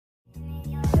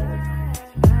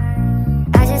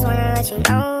let you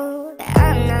know that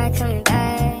I'm not coming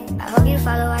back. I hope you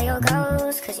follow all your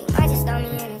goals, cause you might just throw me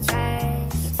in the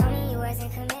trash. You told me you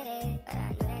wasn't committed, but I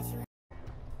knew that you.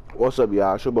 What's up,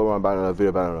 y'all? Should be running back another video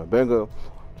about another banger.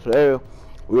 Today,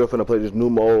 we're finna play this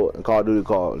new mode in Call of Duty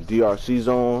called DRC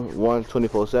Zone 1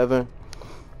 24/7.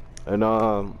 And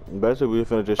basically we're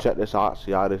finna just check this out,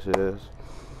 see how this is.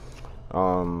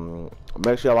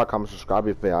 Make sure y'all like, comment, subscribe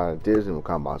if y'all did in the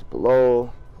comment box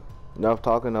below. Enough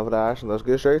talking, enough of the action. Let's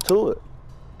get straight to it.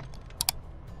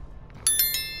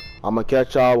 I'm gonna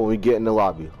catch y'all when we get in the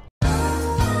lobby.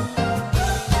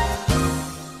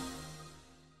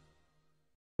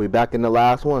 We back in the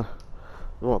last one.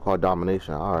 We want to call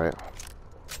domination. All right.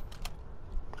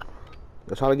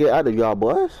 Let's try to get active, y'all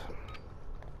boys.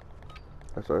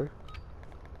 Yes, sir.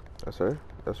 Yes, sir.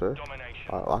 Yes, sir. Domination.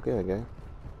 All right, lock in again.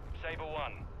 Saber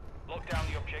 1, lock down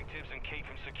the objectives and keep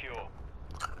them secure.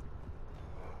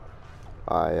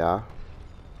 All right, yeah.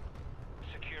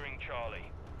 Securing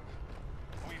Charlie.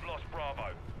 We've lost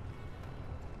Bravo.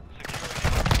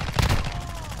 Securing.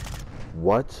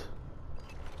 What?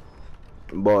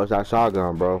 Boy, it's that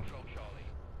shotgun, bro. Control Charlie.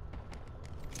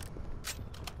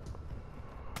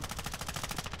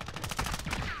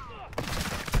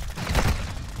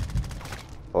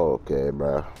 Okay,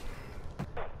 bro.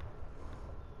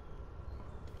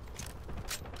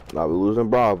 Now we losing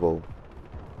Bravo.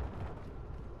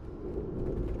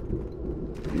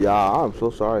 Yeah, I'm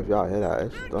so sorry if y'all hear that.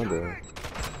 It's thunder.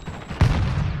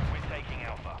 We're taking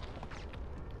Alpha.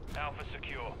 Alpha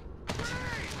secure.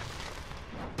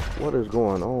 What is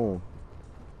going on?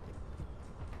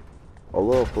 A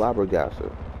little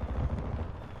flabbergasted.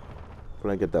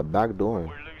 Gonna get that back door.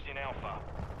 We're losing Alpha.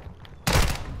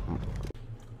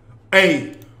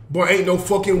 Hey, boy, ain't no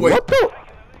fucking way. What the?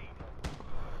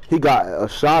 He got a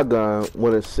shotgun.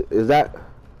 When it's, is that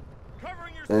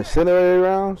incinerator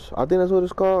rounds? I think that's what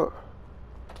it's called.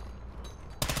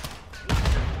 I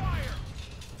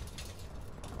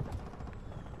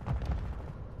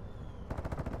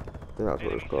think that's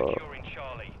what it's called.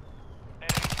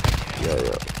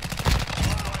 Yeah.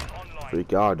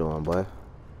 Freak y'all doing, boy.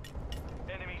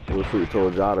 We freak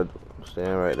told y'all to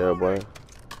stand right there, boy.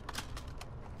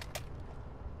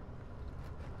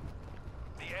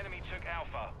 The enemy took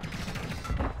Alpha.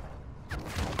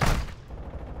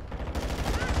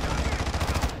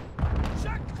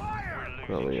 Check fire.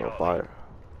 Currently on fire.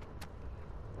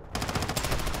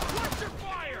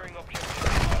 Securing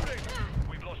objectives.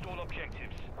 We've lost all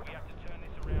objectives. We have to turn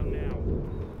this around now.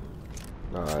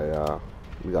 Alright, y'all.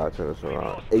 We gotta turn this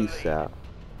around ASAP.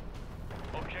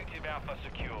 Objective Alpha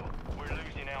secure. We're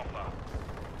losing Alpha.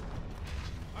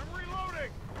 I'm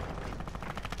reloading.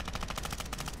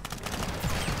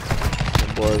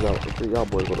 Y'all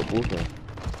boys go to boofing.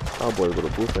 Y'all boys go to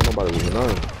boofing. Nobody was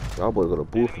none. Y'all boys go to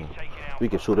boofing. We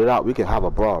can shoot it out. We can have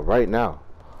a brawl right now.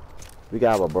 We can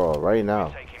have a brawl right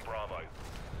now.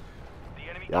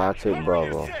 Y'all take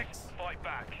Bravo. Fight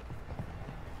back.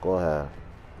 Go ahead.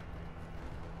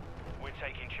 We're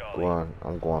taking Charlie. Go on.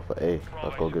 I'm going for A.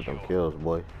 Let's go get them kills,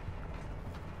 boy.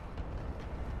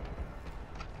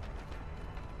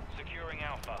 Securing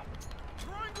Alpha.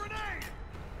 Throwing grenade.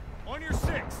 On your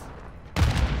 6.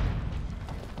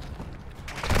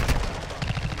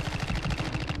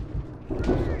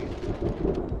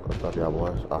 What's up, y'all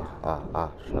boys?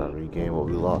 Trying to regain what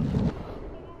we lost.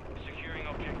 Securing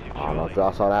objective. I don't know if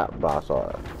y'all saw that, but I saw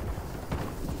it.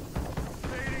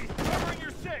 Covering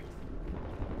your 6.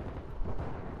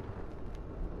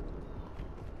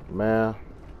 Man,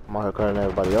 I'm out here covering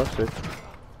everybody else 6.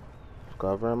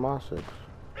 Covering my 6.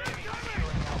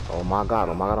 Oh my god,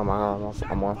 I'm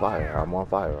on fire.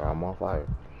 I'm on fire.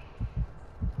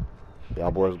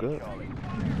 Y'all boys good?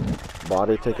 Bro,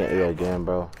 they taking A again,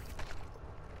 bro.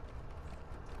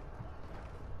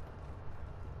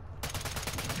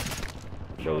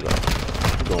 There we go.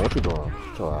 What you doing?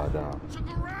 Put your eye down.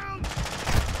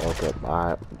 Okay,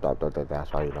 alright. That's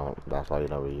why you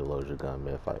don't really load your gun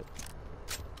mid-fight.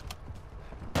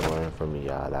 Learn from me,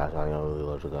 y'all. That's why you don't really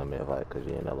load your gun mid-fight, because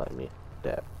you end up like me.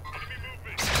 That.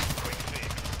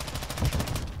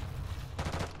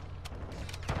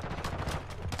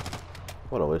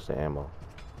 What a waste of ammo.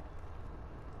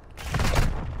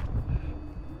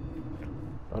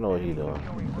 I know what he doing.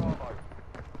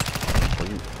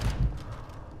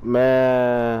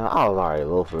 Man, I was already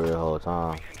low for the whole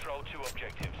time. Control 2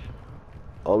 objectives.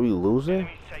 Are we losing?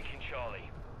 Enemy's taking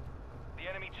Charlie. The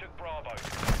enemy took Bravo.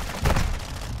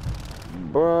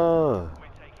 Bruh. We're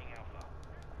taking Alpha.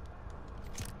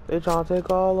 They trying to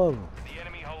take all of them. The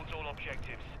enemy holds all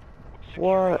objectives.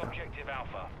 What? Securing objective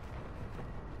Alpha.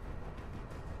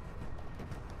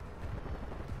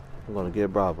 I'm gonna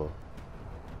get Bravo.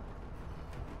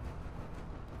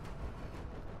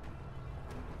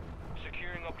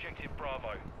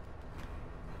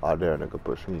 Oh, there, nigga,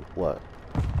 push me. What?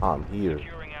 I'm here.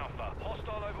 Securing Alpha.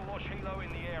 Hostile Overwatch Helo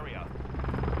in the area.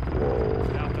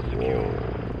 Whoa. Alpha secure.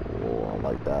 Whoa, I don't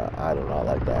like that. I do not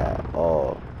like that.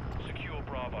 Oh. Secure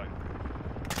Bravo.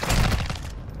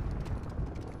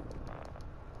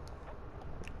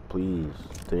 Please,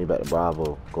 take me back to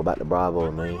Bravo. Go back to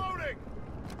Bravo, man. Reloading.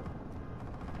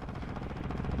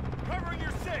 Covering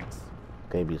your 6.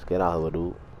 Can't be scared out here,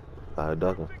 dude. Out here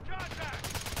ducking. Contact.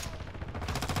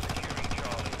 Securing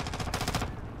Charlie.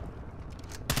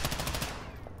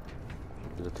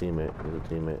 He's a teammate. He's a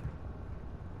teammate.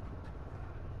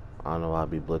 I don't know why I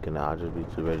be blicking out. I'll just be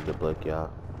too ready to blick y'all.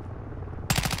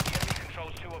 The enemy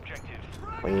controls 2 objectives.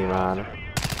 Clean rider.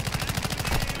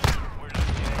 We're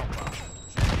losing Alpha.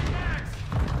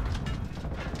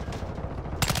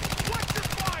 Watch your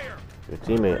fire! Your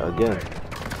teammate again.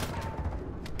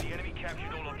 The enemy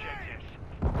captured all objectives.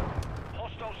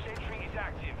 Hostile sentry is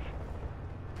active.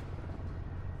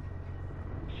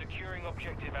 Securing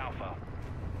objective Alpha.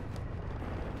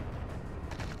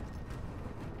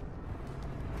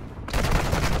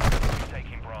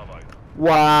 Taking Bravo.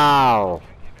 Wow.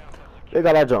 They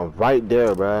got that jump right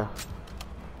there, bruh.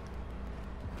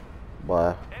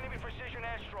 Boy. Enemy precision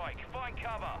airstrike. Find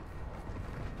cover.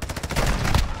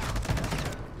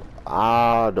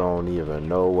 I don't even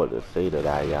know what to say to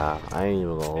that, y'all. I ain't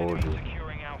even gonna hold you. Enemy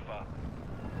securing Alpha.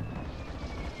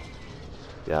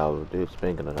 Y'all, they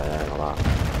spanking it, I ain't gonna lie.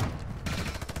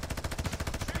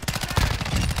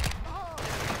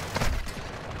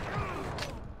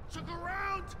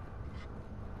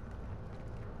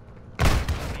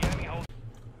 The enemy holds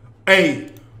Hey,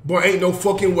 boy, ain't no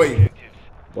fucking way. objectives.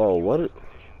 Bro,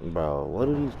 what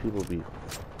do these people be?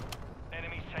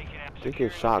 Enemies taking out. They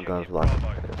Securing get shotguns objective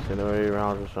like Bravo. incendiary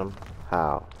rounds or something?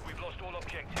 How? We've lost all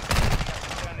objectives. We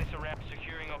have to turn this around.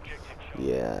 Securing objective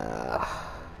Charlie. Yeah.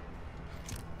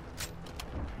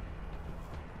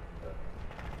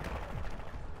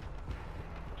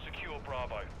 Secure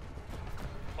Bravo.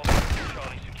 Objective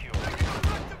Charlie secure.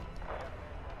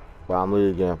 Bro, I'm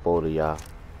literally getting folded, y'all.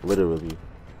 Literally.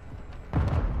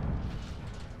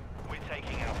 We're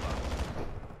taking Alpha.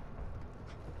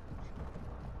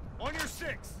 On your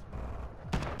 6.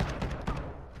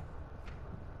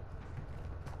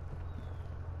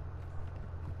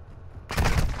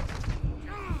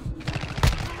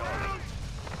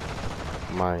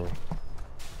 Mine.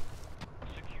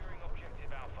 Securing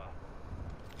objective Alpha.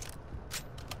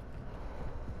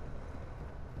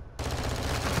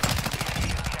 We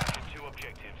have captured 2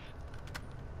 objectives.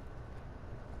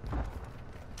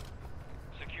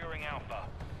 Securing Alpha.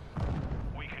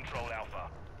 We control Alpha.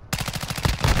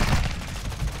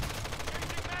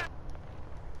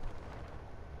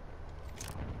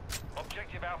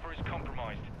 Objective Alpha is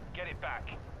compromised. Get it back.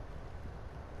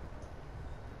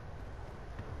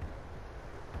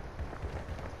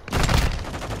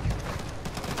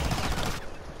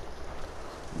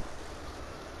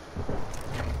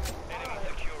 Enemy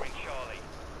securing Charlie.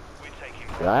 We're taking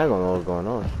Yeah, I ain't gonna know what's going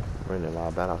on. Bring it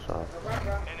all bad outside.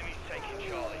 Enemies taking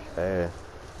Charlie. Hey.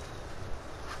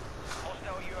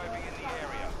 Hostile UAV in the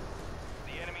area.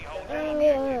 The enemy holds all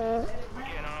objectives. We're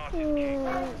getting our asses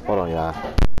kicked. Hold on, y'all.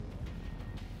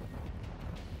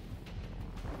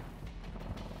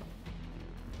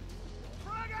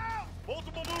 Frag out!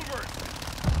 Multiple movers!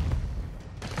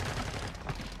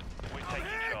 We're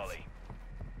taking Charlie.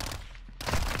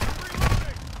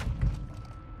 Reloading!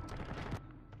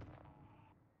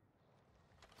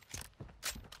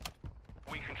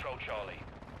 We control Charlie.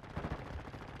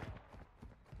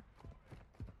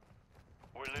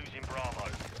 We're losing Bravo.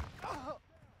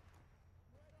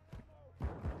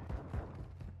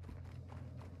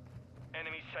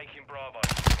 Enemies taking Bravo.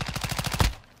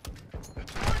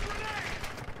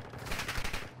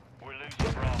 We're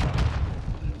losing Bravo.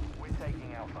 We're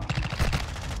taking Alpha.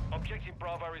 Objective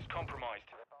Bravo is compromised.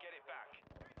 Get it back.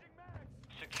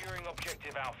 Securing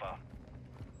objective Alpha.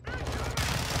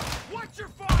 Watch your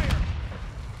fire!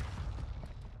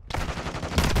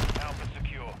 Alpha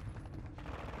secure.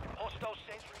 Hostile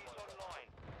sentry is online.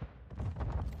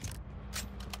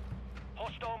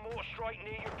 Hostile mortar strike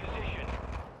near your position.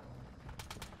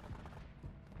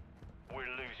 We're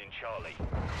losing Charlie.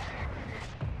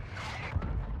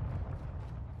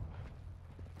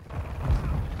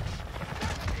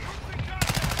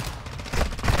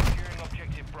 Securing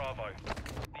objective Bravo.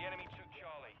 The enemy took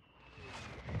Charlie.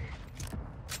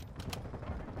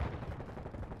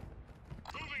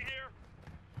 Moving here.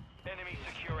 Enemy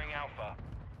securing Alpha.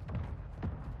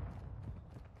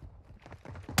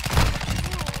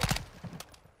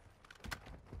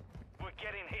 We're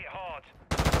getting hit hard.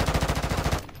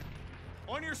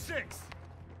 On your 6.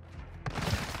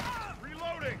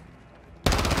 Reloading.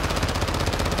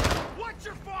 Watch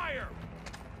your fire!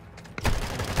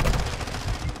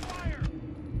 Fire!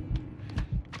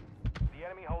 The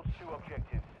enemy holds 2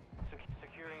 objectives.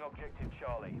 Securing objective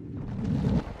Charlie.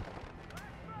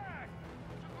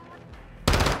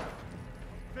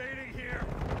 Fading here.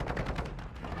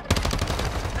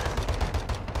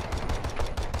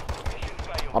 Mission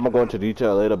failed. I'm gonna go into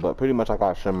detail later, but pretty much I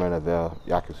got Sherron in the veil.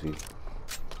 Y'all can see.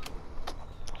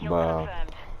 Kill But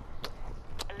confirmed.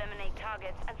 Eliminate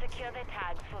targets and secure their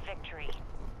tags for victory.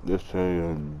 this is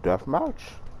a death match,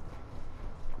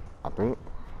 I think.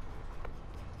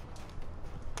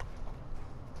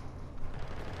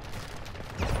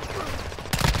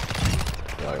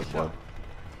 Yeah, boy.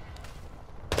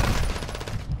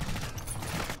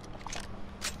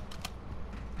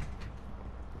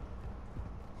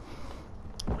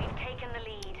 We've taken the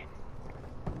lead.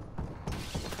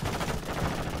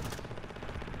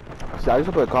 See, I used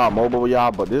to play COD Mobile with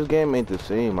y'all, but this game ain't the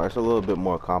same. It's a little bit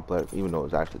more complex, even though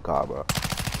it's actually COD, bro.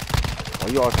 Why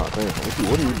you all trying to think?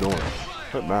 What are you doing?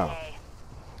 Put down. Okay.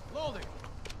 Loading.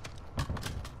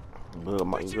 Good,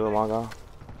 my guy.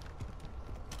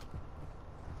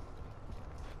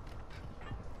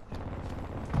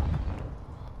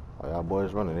 Oh, y'all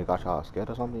boys running. They got y'all scared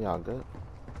or something? Y'all good?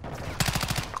 Oh,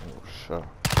 sure.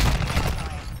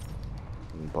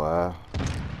 Boy.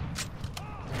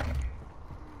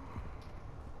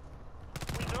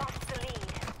 We've lost the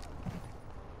lead.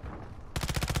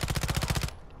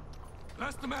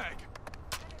 That's the mag.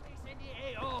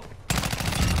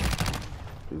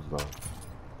 He's gone.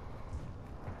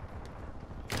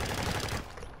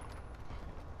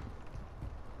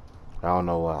 I don't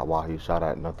know why he shot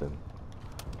at nothing.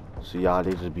 See y'all,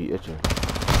 they just be itching.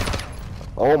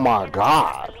 Oh my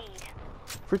god! The lead.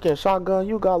 Freaking shotgun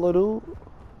you got, little dude.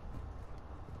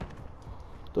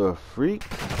 The freak?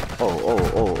 Oh.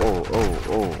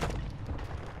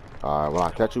 Alright, when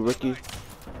I catch you, Ricky.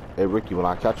 Hey, Ricky, when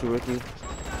I catch you, Ricky.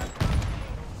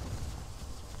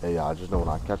 Hey, y'all, just know when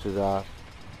I catch his ass,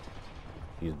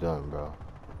 he's done, bro.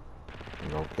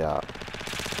 No cap.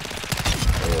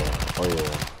 Oh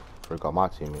yeah. Freak out my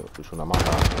teammate. We're shooting at my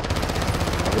guy.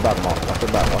 Watch your back, Mark. Watch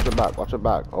your back. Watch your back. Watch your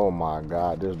back. Oh my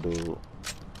god, this dude.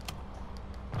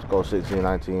 Let's go 16,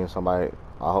 19. Somebody.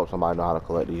 I hope somebody know how to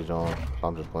collect these on. So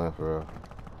I'm just playing for real.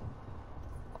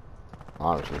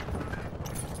 Honestly.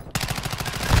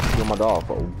 Kill my dog.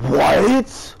 For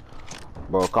what?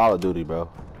 Bro, Call of Duty, bro.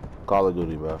 Call of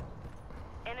Duty, bro.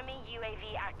 Enemy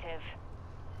UAV active.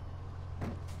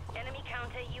 Enemy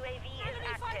counter UAV is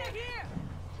active.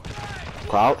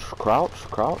 Crouch,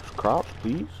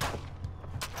 please.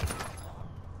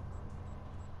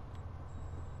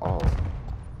 Oh,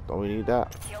 don't we need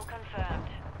that? Kill confirmed.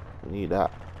 We need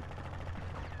that.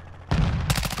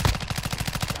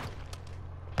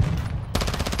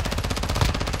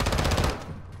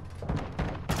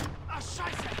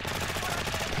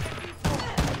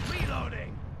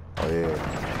 Reloading. Oh yeah.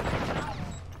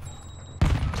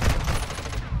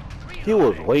 He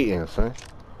was waiting, son.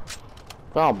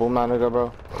 Don't boom that nigga,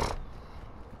 bro.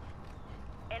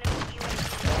 Enemy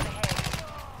UAV overhead.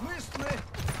 Missed me.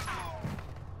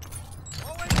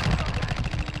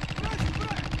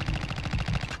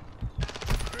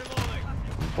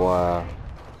 Boy,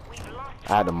 We've lost I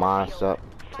had the control of the mindset field.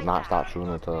 to not stop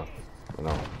shooting until, you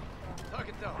know.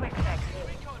 Target down. Quick fix.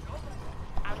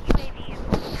 Our UAV is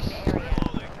moving the area.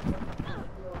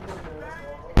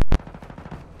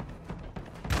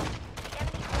 The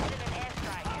enemy called in an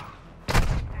airstrike.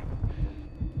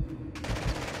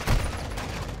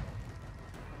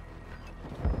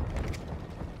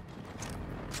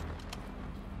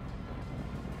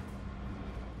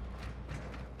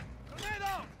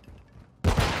 Tornado.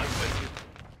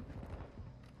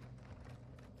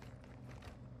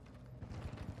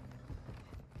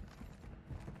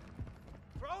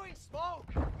 Throwing smoke.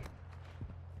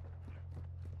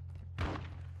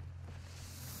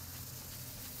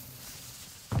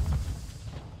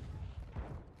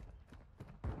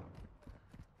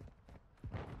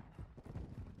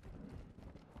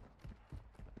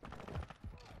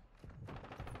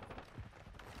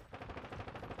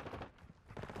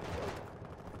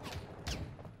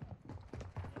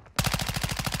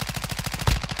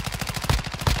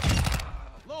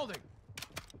 Loading.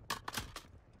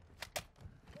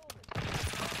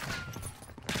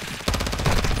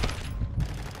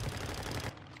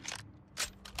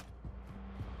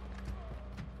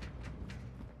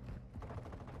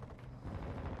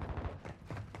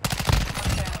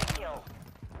 Confirmed kill.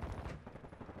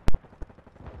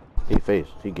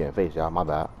 He getting face, y'all. My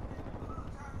bad.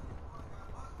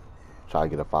 Try to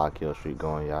get a 5-kill streak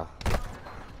going, y'all.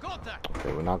 Contact.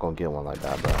 Okay, we're not gonna get one like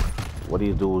that, bro. What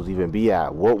these dudes even be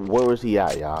at? Where is he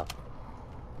at, y'all?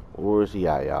 Where is he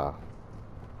at, y'all?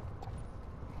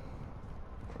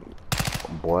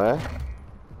 Boy,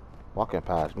 walking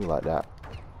past me like that.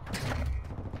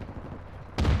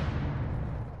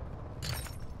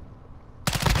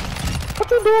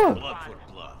 What you doing? Blood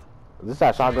for blood. Is this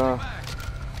that shotgun?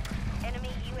 Enemy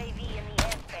UAV in the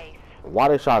airspace. Why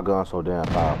this shotgun so damn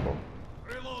powerful?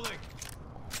 Reloading.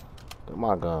 Get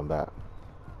my gun back.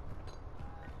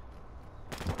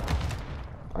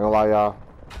 I ain't gonna lie, y'all.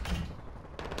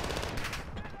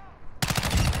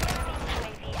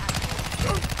 UAV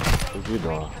active. What you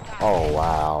doing? Oh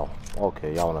wow.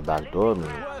 Okay, y'all wanna backdoor me.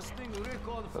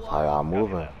 That's how y'all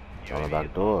moving. Y'all wanna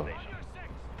backdoor.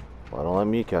 Well, don't let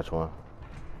me catch one.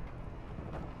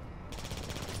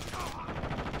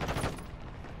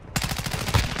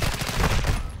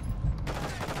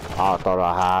 I thought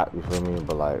I had, you feel me?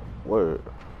 But like, word.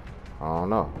 I don't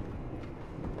know.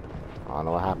 I don't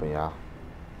know what happened, y'all.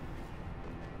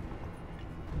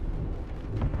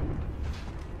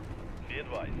 Be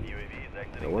advised, UAV is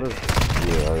exiting. What is?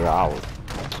 Yeah, I was.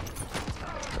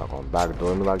 Y'all gonna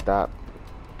backdoor me like that?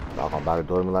 Y'all gonna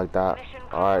backdoor me like that?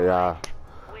 Alright, y'all.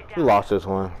 We lost this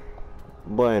one.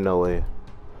 But ain't no way.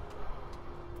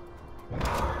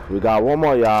 We got one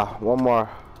more, y'all. One more.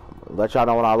 Let y'all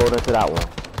know when I load into that one.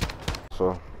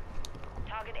 So,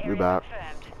 Target we area back.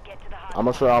 confirmed. Get to the hard I'm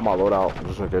gonna show y'all my loadout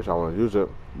just in case y'all wanna use it.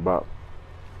 But,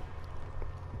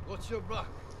 What's your rock?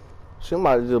 seems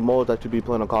like the modes that you be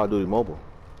playing on Call of Duty Mobile.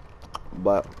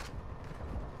 But,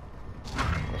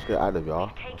 let's get active,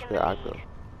 y'all. Let's get active.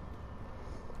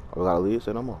 Oh, we got a lead?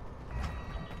 Say no more.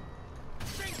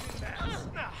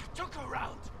 Took her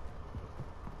out.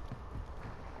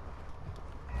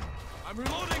 I'm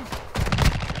reloading.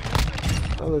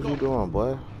 What the hell is you doing,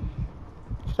 boy?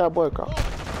 What's that boy called?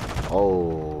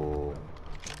 Oh.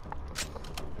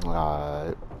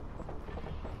 Alright.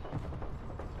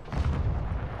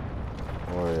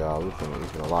 Oh yeah, we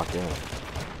finna lock in.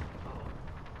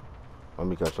 Let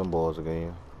me catch some balls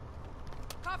again.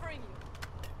 Covering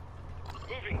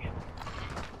you. Moving.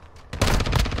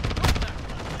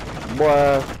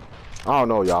 Boy, I don't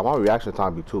know, y'all. My reaction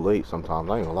time be too late sometimes.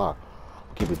 I ain't gonna lie.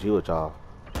 Keep it G with y'all.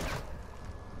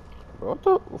 Bro, what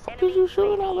the fuck is you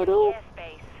shooting at me, dude?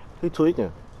 Airspace. He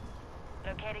tweaking.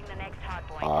 Locating the next hard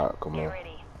point. Alright, come Get on.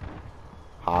 ready.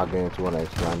 How I get into an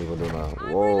X, I ain't even do nothing.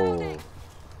 Whoa.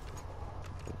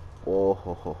 Whoa,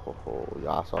 ho, ho, ho, ho.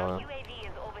 Y'all saw Our him? UAV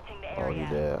is orbiting the Oh, he area.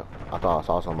 dead. I thought I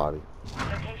saw somebody.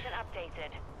 Location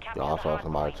updated. Capture Y'all the saw hard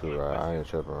somebody point. too, right? I ain't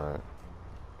tripping, right?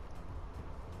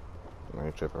 I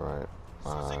ain't tripping, right?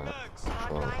 Alright. I just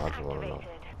Hardline wanna know. activated.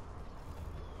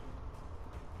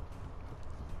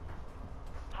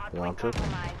 Yeah, I'm Hardpoint tripping.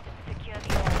 compromised. Secure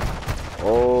the area.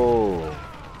 Oh.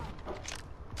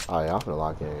 Alright, I'm finna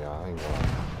lock in, y'all. I ain't gonna.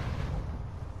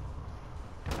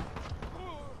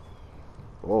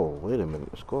 Whoa, wait a minute.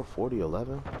 Score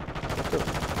 40-11?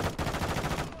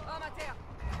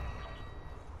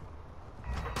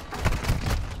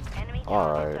 Enemy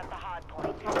Alright. targets at the hard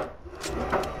point.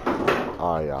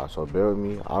 Alright, y'all. So bear with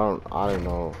me. I didn't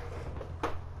know.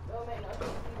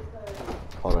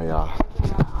 Hold on, y'all.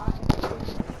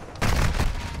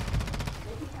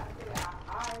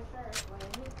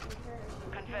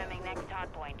 Confirming next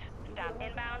hard point. Stamp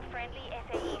inbound friendly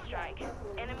SAE strike.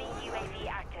 Enemy UAV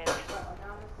active.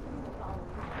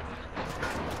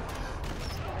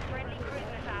 Friendly cruise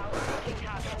missile approaching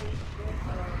target.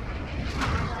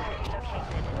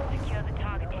 Located. Secure the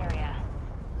target area.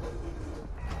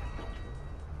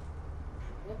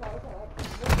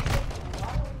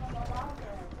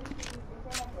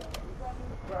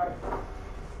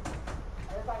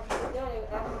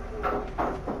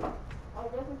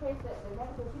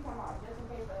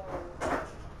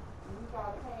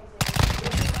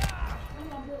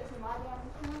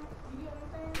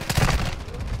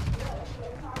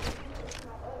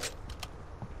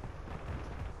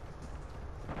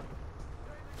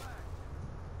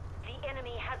 The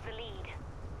enemy has the lead.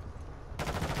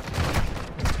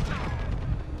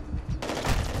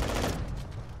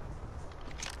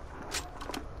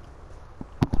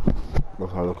 This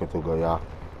ain't looking too good, y'all.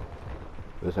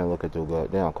 This ain't looking too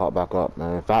good. Damn, caught back up,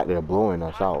 man. In fact, they're blowing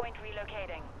us out. Hardpoint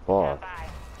relocating. Pause. Stand by.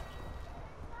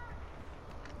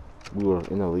 We were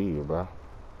in the lead, bro.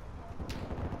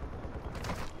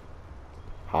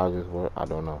 How does this work? I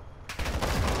don't know.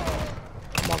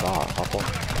 Oh my god, hop on.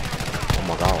 Oh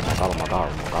my god, oh my god, oh my god,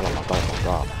 oh my god, oh my god, oh my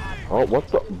god. Oh, what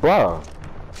the? Bruh.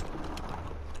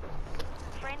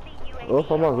 Friendly UAV What's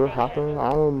something on just station. happening? I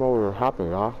don't know what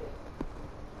happened, y'all.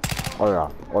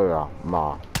 Oh yeah,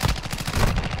 nah.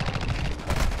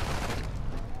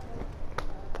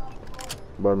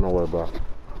 But no way, bro.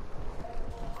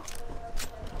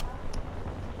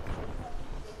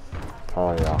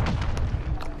 Oh yeah.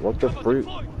 What the freak?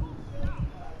 Deployed.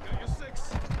 Got your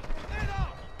 6. Grenade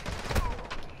out.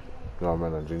 No,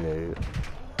 man, a grenade.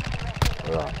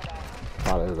 Yeah.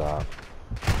 How is that?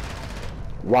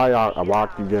 Why y'all? Why I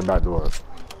keep getting back to work?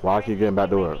 Why I keep getting back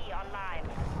to work?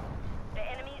 The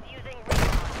enemy's using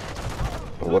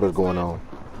recon. What is going on?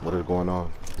 What is going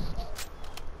on?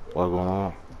 What's going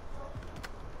on?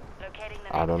 Locating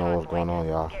the I don't know next what's going on,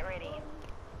 y'all. Get ready.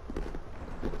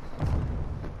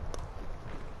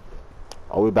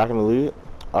 Are we back in the lead?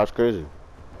 Oh, that's crazy.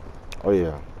 Oh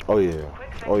yeah. Oh yeah.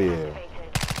 Quick Oh fix yeah.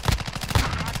 activated.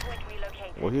 Hardpoint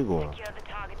relocated. Where he going? Secure the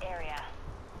target area.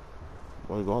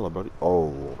 Where you going, little buddy?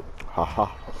 Oh, haha.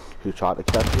 He tried to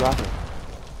catch you out here.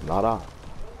 Not out.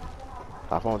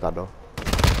 Have fun with that though.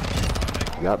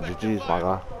 Yep, GG's my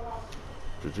guy.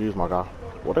 GG's my guy.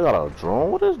 What, they got a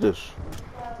drone? What is this?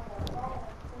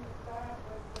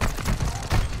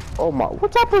 Oh my,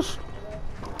 what's up this?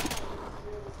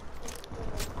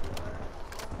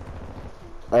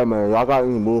 Hey man, y'all got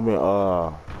any movement?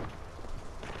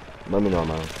 Let me know,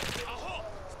 man. They're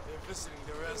visiting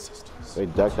their ancestors. They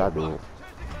decked that dude.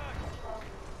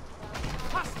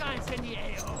 Hostiles in the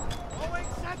AO. Owing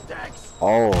Semtex.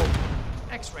 Oh,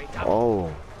 X-ray down.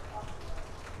 oh,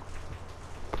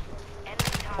 Enemy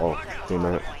oh, target set 15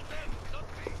 minutes.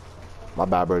 hardpoint. My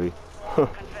bad, Birdie.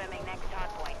 Confirming next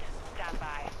hardpoint. Stand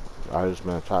by. I just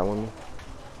been chatting with me.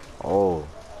 Oh,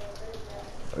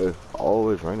 it's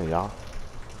always raining, y'all.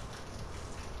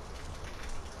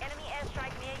 Enemy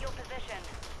airstrike near your position.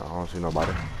 I don't see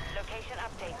nobody. Location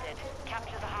updated.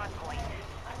 Capture the hardpoint.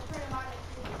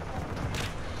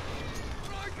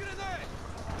 Throwing grenade.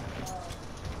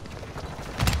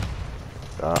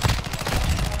 Yeah.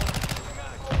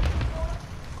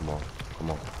 Come on, come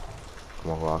on.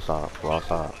 Come on, go outside. Go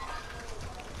outside.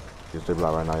 You still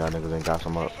like right now, y'all niggas ain't got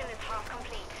some up. Mission is half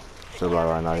complete. Still like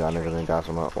right now, y'all niggas ain't got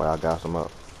some up. Why y'all got some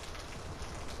up?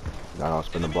 Y'all gotta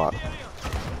spin the block.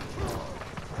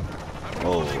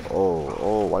 Oh, oh,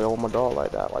 oh, why you on my dog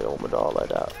like that? Why you on my dog like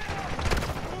that?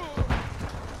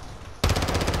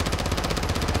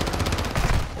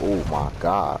 Oh my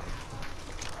god.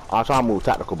 I'm trying to move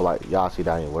tactical, but like, y'all see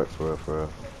that ain't work for real, for real.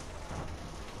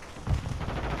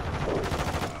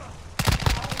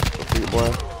 Repeat,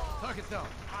 boy. Target down.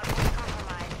 Hardpoint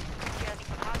compromised. Secure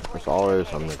the hardpoint. It's always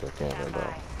some nigga camping,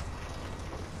 bro.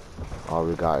 All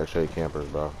we got is straight campers,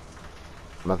 bro.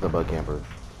 Nothing but campers.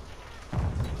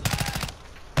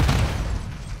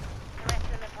 Threats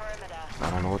in the perimeter. I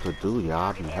don't know what to do, y'all.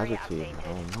 I be hesitating. I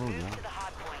don't know, Move y'all. to the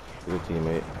hardpoint. Good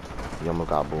teammate. You almost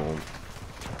got boomed.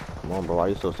 Come on, bro. Why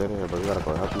you still sitting here, bro? You gotta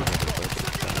go help these niggas, bro.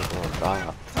 You're gonna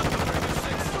die.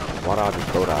 Why did I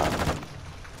just go die?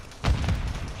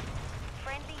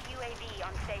 Friendly UAV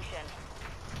on station.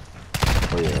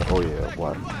 Oh yeah, oh yeah,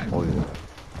 what? Oh yeah.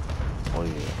 Oh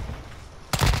yeah.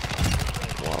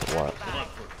 What?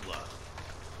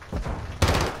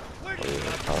 Oh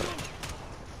yeah, sorry.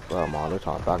 Bro, man, they're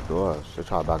trying to backdoor us. They're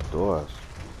trying to backdoor us.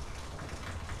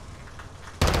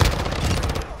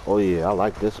 Oh yeah, I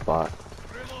like this spot.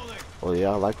 Reloading. Oh yeah,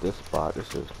 I like this spot.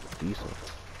 This is decent.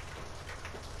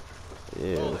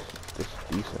 Yeah, this is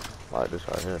decent. I like this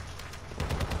right here.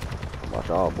 Watch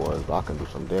out, boys. I can do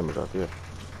some damage up here.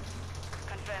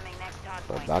 Confirming next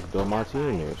But hardpoint. backdoor my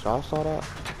teammates. Y'all saw that?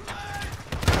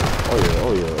 Oh yeah,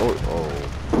 oh yeah, oh,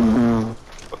 oh.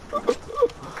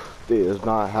 They is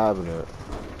not having it.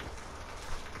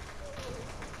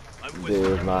 They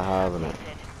is not having it.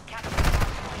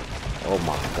 Oh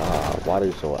my god, why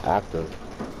they so active?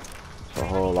 There's a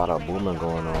whole lot of booming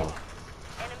going on. Enemy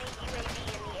UAV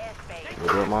in the airspace. You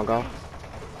good, my guy?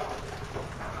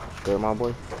 Good, my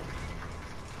boy?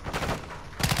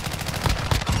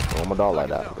 Get off my dog like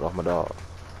that. Get off my dog.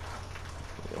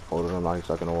 You're folding him like he's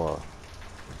stuck in the wall.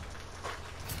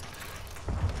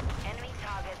 Enemy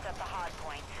targets at the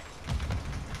hardpoint.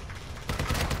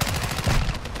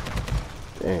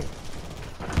 Dang.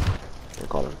 They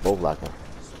call us both lacking.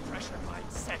 Pressure mine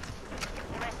set.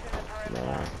 Threats in the perimeter.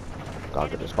 Man, gotta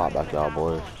get the spot back, y'all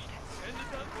boys.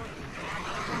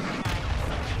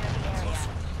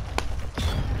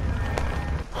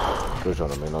 This one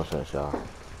don't make no sense, y'all.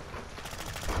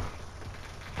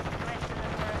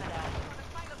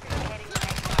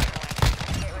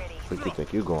 Where you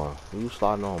think you going? Where you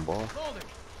sliding on, boy? Loading.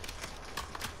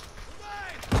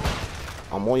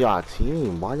 I'm on y'all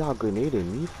team. Why y'all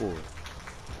grenading me for?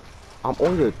 I'm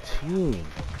on your team.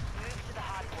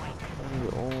 What are you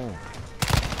on?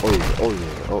 Oh yeah, oh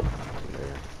yeah, oh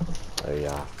yeah. Hey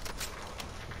y'all.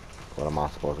 What am I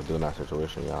supposed to do in that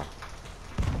situation, y'all?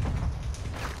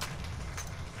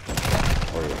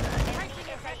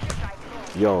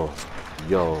 Yo.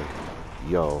 Yo.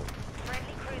 Yo.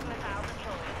 Friendly cruise missile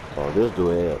deployed. Oh, this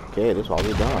dude, okay, this all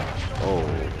we done. Oh.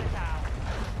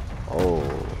 Oh.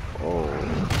 Oh.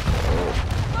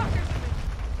 Oh.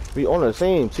 We on the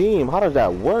same team. How does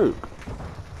that work?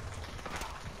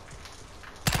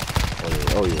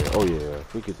 Oh yeah, oh yeah.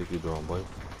 What you think you doing, boy?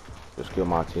 Just kill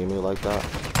my teammate like that?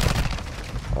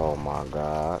 Oh my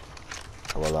god.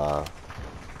 Well,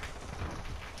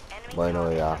 Enemy bueno,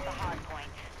 targets yeah. at the hard point.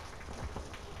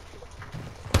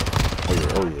 Oh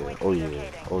yeah, oh yeah, Point oh yeah,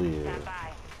 relocating. oh yeah, Stand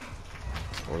by.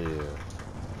 oh yeah.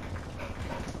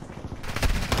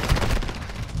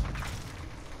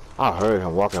 I heard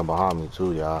him walking behind me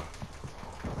too, y'all.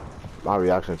 My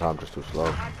reaction time just too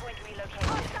slow. Hard point relocated.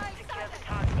 Secure the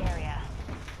target area.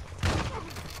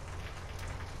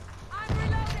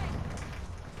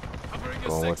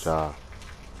 Going with y'all.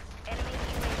 Enemy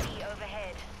UAV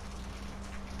overhead.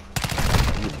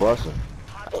 You busting.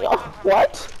 Hard point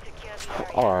What? secure the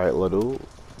area. Alright, little dude.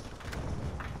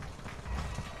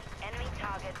 Enemy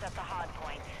targets at the hard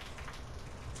point.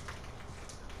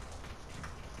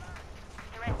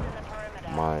 Threats in the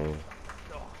perimeter. Mine.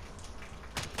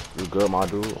 You good, my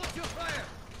dude?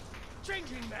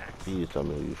 Changing back. Please tell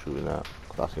me who you shooting at.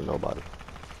 Cause I see nobody.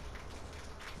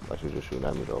 Like you just shooting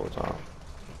at me the whole time.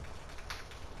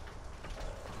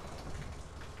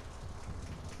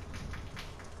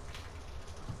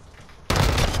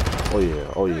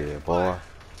 Oh yeah, boy.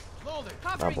 Loaded.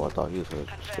 That boy thought he was gonna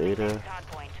Confirming stay there. next hard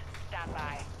point. Stand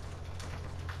by.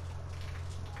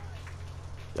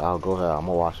 Y'all go ahead. I'm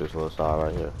gonna watch this little side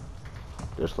right here.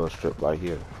 This little strip right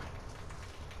here.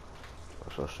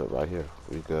 This little strip right here.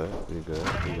 We good. We good. We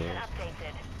Location good.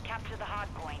 updated. Capture the hard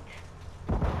point.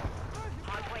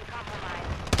 Hard point compromised.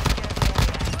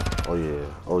 Secure the area.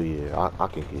 Oh yeah. I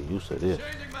can get used to this.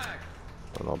 Changing back.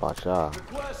 Don't know about y'all.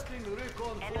 Requesting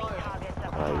recon Enemy flyer. targets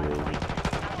at the Alright, hard yeah, point. UAV is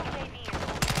moving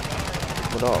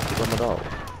Pick my dog. Pick up my dog.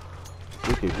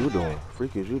 Freak is you doing?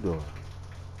 Freak is you doing?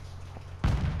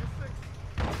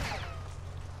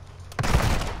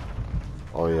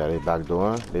 Oh yeah, they back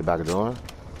doing? They back doing?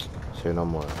 Say no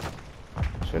more.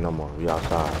 Say no more. We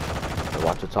outside. Hey,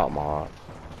 watch the top, my heart.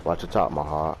 Watch the top, my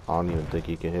heart. I don't even think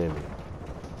he can hear me.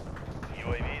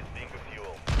 UAV is being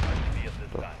refueled. RTB at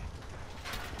this time.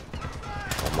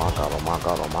 Oh my god, oh my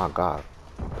god, oh my god.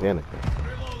 Panicking.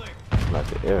 Reloading. Like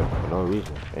the air for no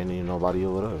reason. Ain't even nobody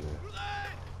over there.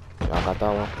 Y'all got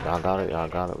that one? Y'all got it? Y'all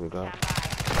got it? We got it?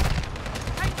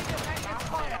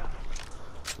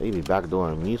 They be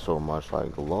backdooring me so much,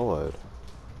 like, Lord.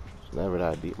 It's never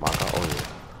that deep. My god, oh yeah.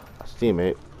 That's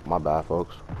teammate. My bad,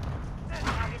 folks.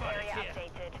 Target area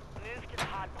updated. Move to the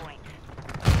hard point.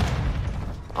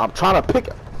 I'm trying to pick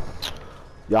it.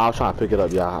 Y'all, I'm trying to pick it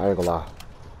up, y'all. I ain't gonna lie.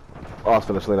 Oh, I was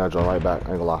finna sling that joint right back.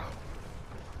 I ain't gonna lie.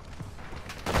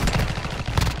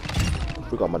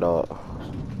 We got my dog.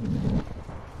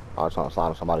 I was trying to slide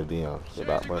on somebody's DMs. Get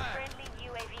back, boy. Friendly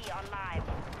UAV on live.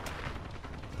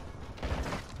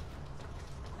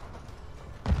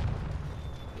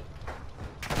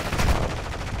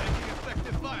 Taking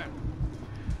effective fire.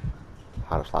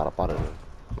 How to slide up out of there.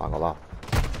 Not gonna lie.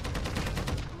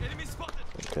 Enemy spotted.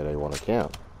 Okay, they wanna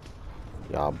camp.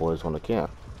 Y'all boys wanna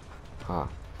camp. Huh.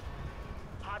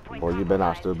 Hard point Boy, you better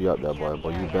not compromised. still be up there, boy. Secure the Boy,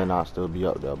 you area. better not still be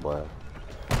up there, boy.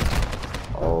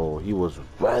 Oh, he was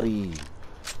ready.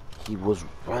 He was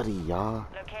ready, y'all.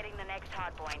 Locating the next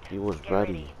hard point. He was Get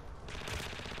ready.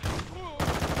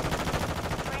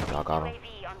 Friendly Y'all got him.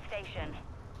 UAV on station.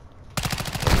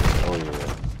 Oh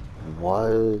yeah.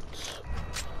 What?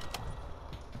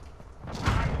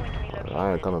 Hard point relocated. I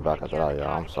ain't coming back after Secure that, the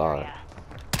y'all. I'm target sorry. area.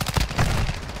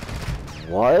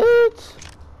 What?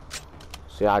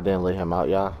 See, I didn't let him out,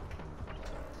 y'all.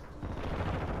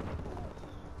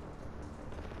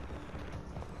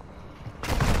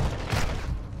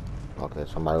 Okay,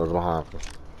 somebody was behind me.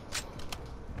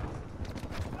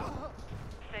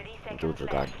 30 seconds Dude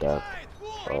just got left. death.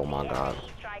 Oh my god.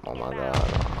 Oh my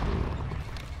god.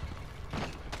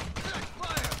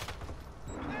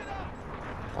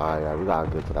 Alright, yeah, we gotta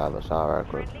get to the other side right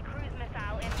quick. Friendly cruise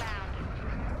missile inbound.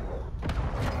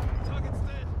 Target's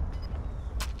dead.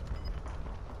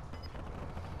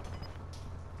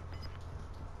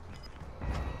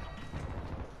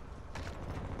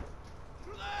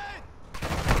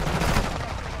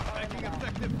 Taking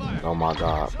effective fire. Oh my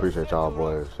god. Appreciate y'all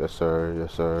boys. Yes sir,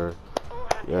 yes sir. All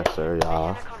hands Yes sir,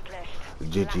 y'all. mission accomplished.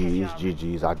 GG's, Rapid job.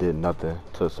 GG's. I did nothing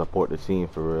to support the team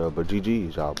for real, but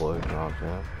GG's, y'all boys. You know what I'm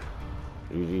saying?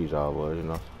 GG's, y'all boys. You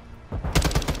know.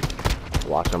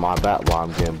 Watching my back while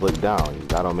I'm getting blicked down.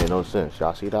 That don't make no sense.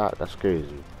 Y'all see that? That's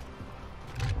crazy.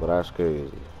 But that's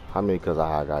crazy. How many kills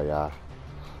I got, y'all?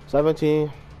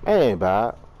 17. That ain't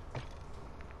bad.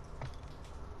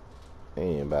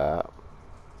 Ain't bad.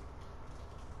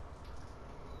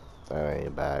 That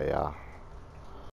ain't bad, y'all.